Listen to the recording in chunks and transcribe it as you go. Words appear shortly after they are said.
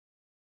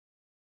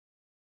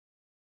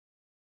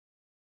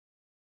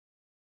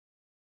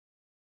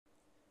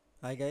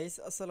Hi guys,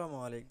 Assalamu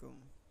Walaikum.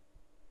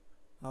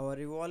 How are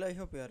you all? I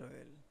hope you are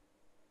well.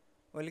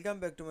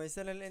 Welcome back to my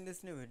channel in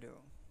this new video.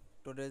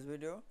 Today's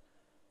video,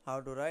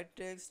 how to write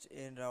text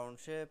in round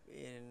shape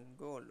in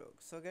Google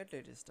Docs. So get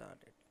it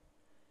started.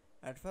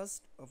 At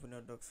first, open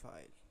your Docs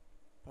file.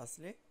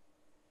 Firstly,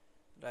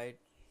 write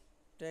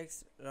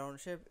text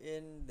round shape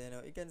in, then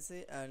you can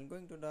see and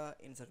going to the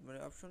insert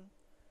menu option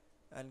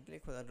and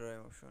click for the drawing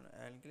option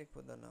and click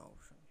for the now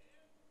option.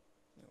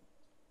 Now,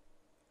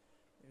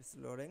 it's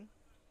loading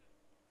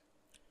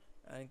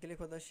and click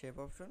for the shape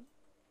option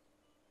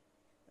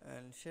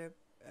and shape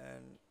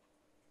and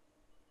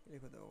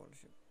click for the oval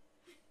shape,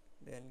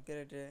 then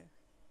create a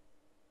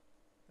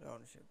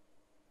round shape.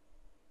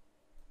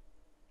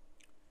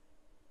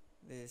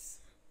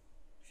 This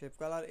shape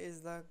color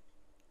is the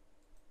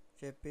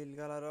shape fill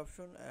color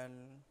option and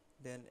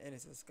then any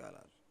choose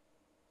color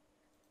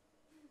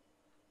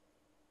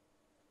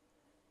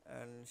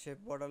and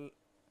shape border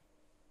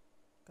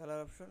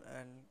color option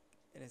and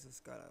any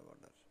choose color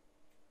border,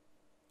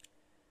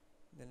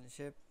 then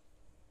shape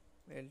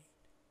fill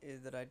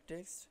is the right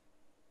text.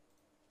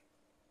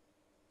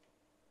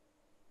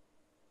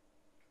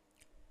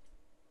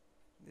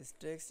 This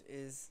text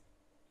is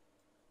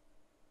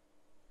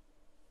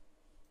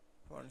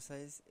font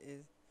size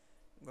is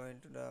going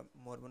to the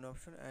more menu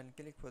option and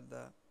click for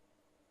the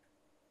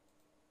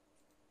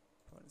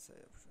font size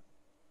option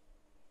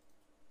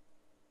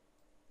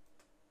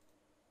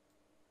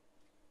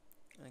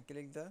and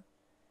click the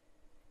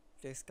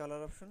text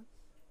color option,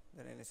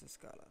 then any choose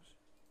color,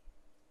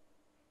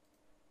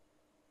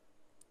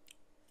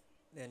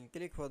 then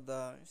click for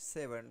the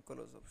save and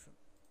close option.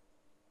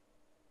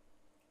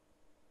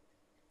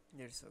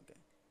 It's okay.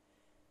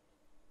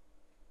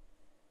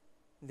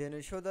 Then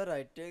we show the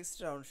right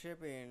text round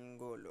shape in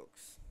Google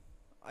Docs.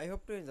 I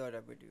hope to enjoy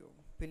the video.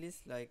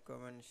 Please like,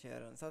 comment,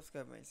 share and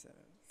subscribe my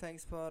channel.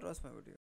 Thanks for watching my video.